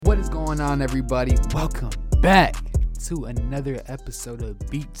is going on, everybody? Welcome back to another episode of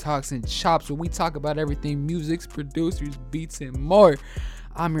Beat Talks and Chops, where we talk about everything music, producers, beats, and more.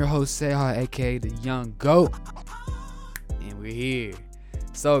 I'm your host, Seha, aka the Young Goat, and we're here.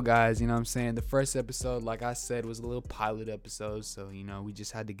 So, guys, you know what I'm saying? The first episode, like I said, was a little pilot episode, so, we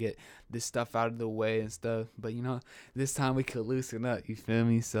just had to get this stuff out of the way and stuff. But, this time we could loosen up, you feel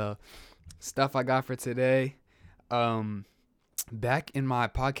me? So, stuff I got for today. Back in my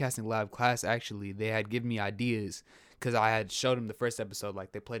podcasting lab class, actually, they had given me ideas because I had showed them the first episode,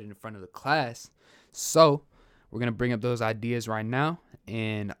 like they played it in front of the class. So we're going to bring up those ideas right now,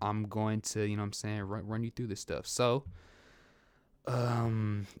 and I'm going to, run you through this stuff. So,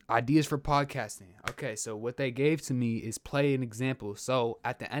 ideas for podcasting. Okay, so what they gave to me is play an example. So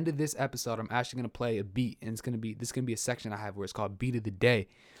at the end of this episode, I'm actually going to play a beat, and this is going to be a section I have where it's called Beat of the Day.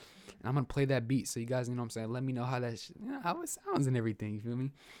 And I'm going to play that beat so you guys, let me know how how it sounds and everything, you feel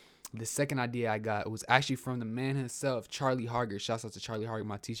me? The second idea I got was actually from the man himself, Charlie Harger. Shouts out to Charlie Harger,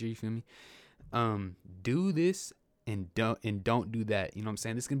 my teacher, you feel me? Do this and don't do that. You know what I'm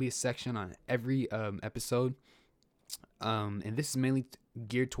saying? This is going to be a section on every episode. And this is mainly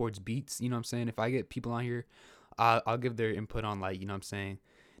geared towards beats, you know what I'm saying? If I get people on here, I'll give their input on,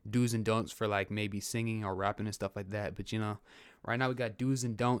 do's and don'ts for, maybe singing or rapping and stuff like that. But, right now we got do's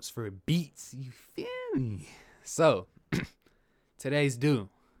and don'ts for beats. You feel me? So, today's do.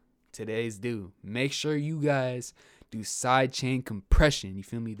 Make sure you guys do sidechain compression. You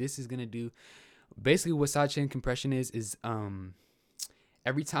feel me? This is going to do... Basically, what sidechain compression is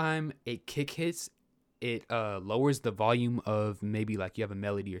every time a kick hits, it lowers the volume of maybe you have a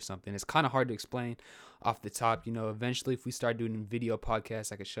melody or something. It's kind of hard to explain off the top. Eventually if we start doing video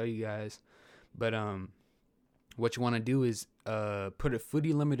podcasts, I can show you guys. But what you want to do is put a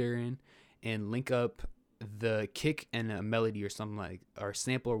footy limiter in and link up the kick and a melody or something or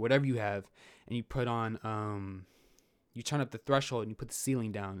sample or whatever you have, and you put on you turn up the threshold and you put the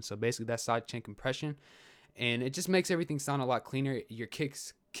ceiling down. So basically that's sidechain compression, and it just makes everything sound a lot cleaner. Your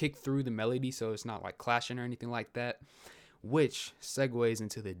kicks kick through the melody, so it's not clashing or anything like that, which segues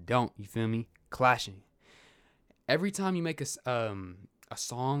into the don't, you feel me? Clashing. Every time you make a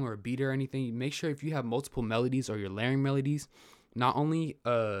song or a beat or anything, you make sure if you have multiple melodies or you're layering melodies, not only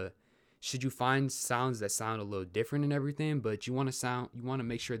should you find sounds that sound a little different and everything, but you want to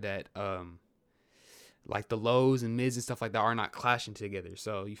make sure that the lows and mids and stuff like that are not clashing together.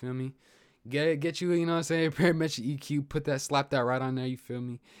 So you feel me? Get you, parametric EQ, slap that right on there, you feel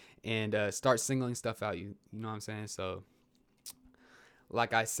me? And start singling stuff out, you know what I'm saying? So,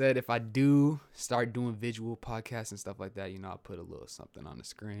 like I said, if I do start doing visual podcasts and stuff like that, I'll put a little something on the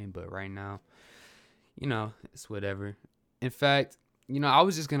screen. But right now, it's whatever. In fact, I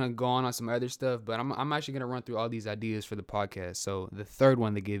was just going to go on some other stuff, but I'm actually going to run through all these ideas for the podcast. So the third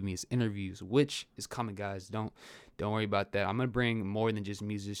one they gave me is interviews, which is coming, guys. Don't worry about that. I'm going to bring more than just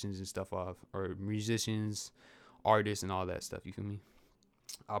musicians and stuff off, or musicians, artists, and all that stuff. You feel me?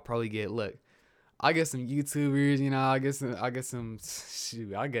 I'll probably I'll get some YouTubers,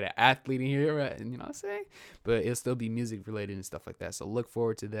 I'll get an athlete in here, right? And, what I'm saying? But it'll still be music related and stuff like that. So look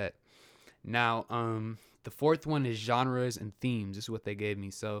forward to that. Now, the fourth one is genres and themes. This is what they gave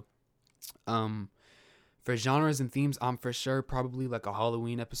me. So, for genres and themes, I'm for sure probably a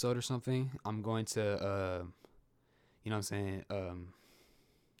Halloween episode or something. I'm going to,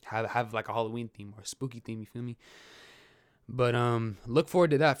 have a Halloween theme or a spooky theme. You feel me? But look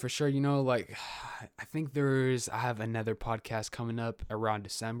forward to that for sure. I think I have another podcast coming up around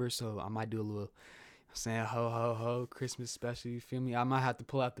December, so I might do a little saying ho ho ho Christmas special, you feel me? I might have to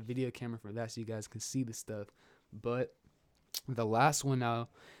pull out the video camera for that so you guys can see the stuff. But the last one now,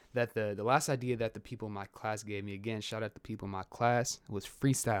 that the last idea that the people in my class gave me, again, shout out to people in my class, was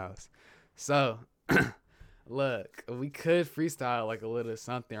freestyles. So look, we could freestyle a little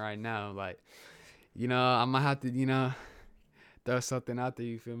something right now. I might have to throw something out there,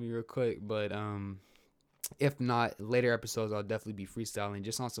 you feel me, real quick. But if not, later episodes I'll definitely be freestyling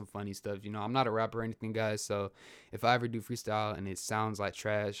just on some funny stuff. I'm not a rapper or anything, guys, so if I ever do freestyle and it sounds like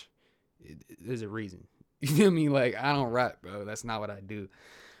trash, there's a reason. You feel me? I don't rap, bro. That's not what I do.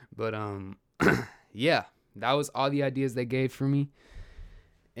 But yeah, that was all the ideas they gave for me.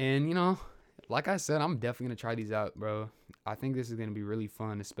 And like I said, I'm definitely gonna try these out, bro. I think this is gonna be really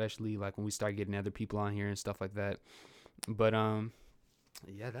fun, especially when we start getting other people on here and stuff like that. But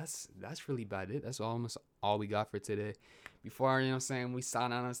yeah, that's really about it. That's almost all we got for today. Before, we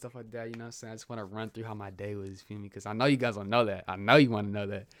sign out and stuff like that, I just want to run through how my day was, you feel me? Because I know you guys don't know that. I know you want to know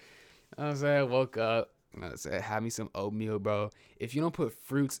that. I woke up, have me some oatmeal, bro. If you don't put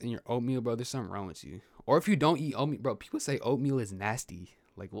fruits in your oatmeal, bro, there's something wrong with you. Or if you don't eat oatmeal, bro, people say oatmeal is nasty.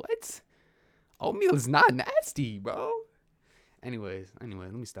 Like, what? Oatmeal is not nasty, bro. Anyway,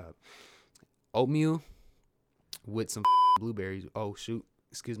 let me stop. Oatmeal with some blueberries. Oh, shoot.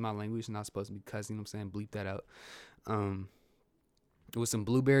 Excuse my language. Not supposed to be cussing. You know what I'm saying? Bleep that out. With some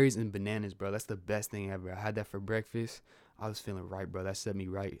blueberries and bananas, bro. That's the best thing ever. I had that for breakfast. I was feeling right, bro. That set me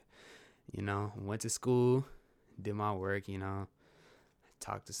right. You know, went to school, did my work, you know,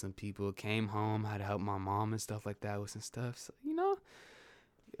 talked to some people, came home, had to help my mom and stuff like that with some stuff. So, you know,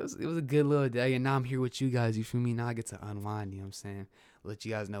 it was a good little day. And now I'm here with you guys. You feel me? Now I get to unwind, you know what I'm saying? Let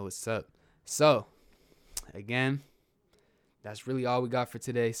you guys know what's up. So, again, that's really all we got for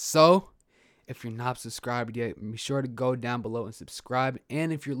today. So, if you're not subscribed yet, be sure to go down below and subscribe.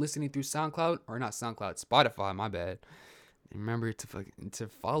 And if you're listening through SoundCloud, or not SoundCloud, Spotify, my bad. Remember to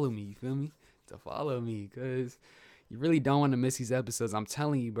follow me, you feel me? To follow me, because you really don't want to miss these episodes. I'm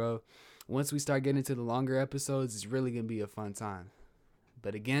telling you, bro. Once we start getting into the longer episodes, it's really going to be a fun time.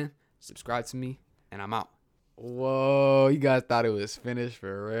 But again, subscribe to me, and I'm out. Whoa, you guys thought it was finished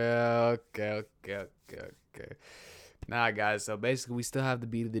for real? Okay. Nah, guys, so basically we still have the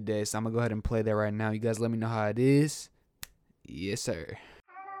beat of the day, so I'm going to go ahead and play that right now. You guys let me know how it is. Yes, sir.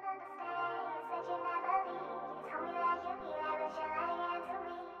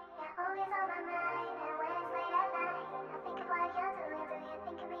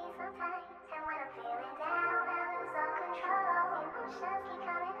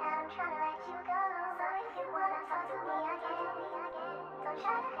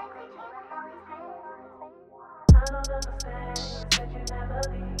 I don't understand. You said you never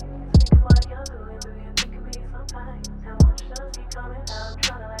leave. Thinking what you're doing, do you think of me sometimes? And emotions keep coming out, I'm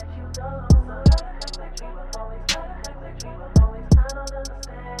trying to let you go. So act like you were always, I don't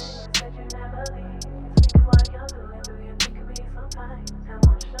understand. You said you never leave. Thinking what you're doing, do you think of me sometimes? And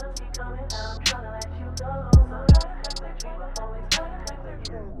emotions keep coming out, I'm trying to let you go. So act like you were always,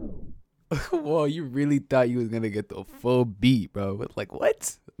 Whoa, you really thought you was gonna get the full beat, bro. Like,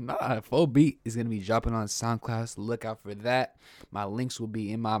 what? Nah, full beat is gonna be dropping on SoundCloud, so look out for that. My links will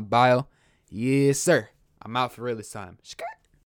be in my bio. Yes, sir. I'm out for real this time.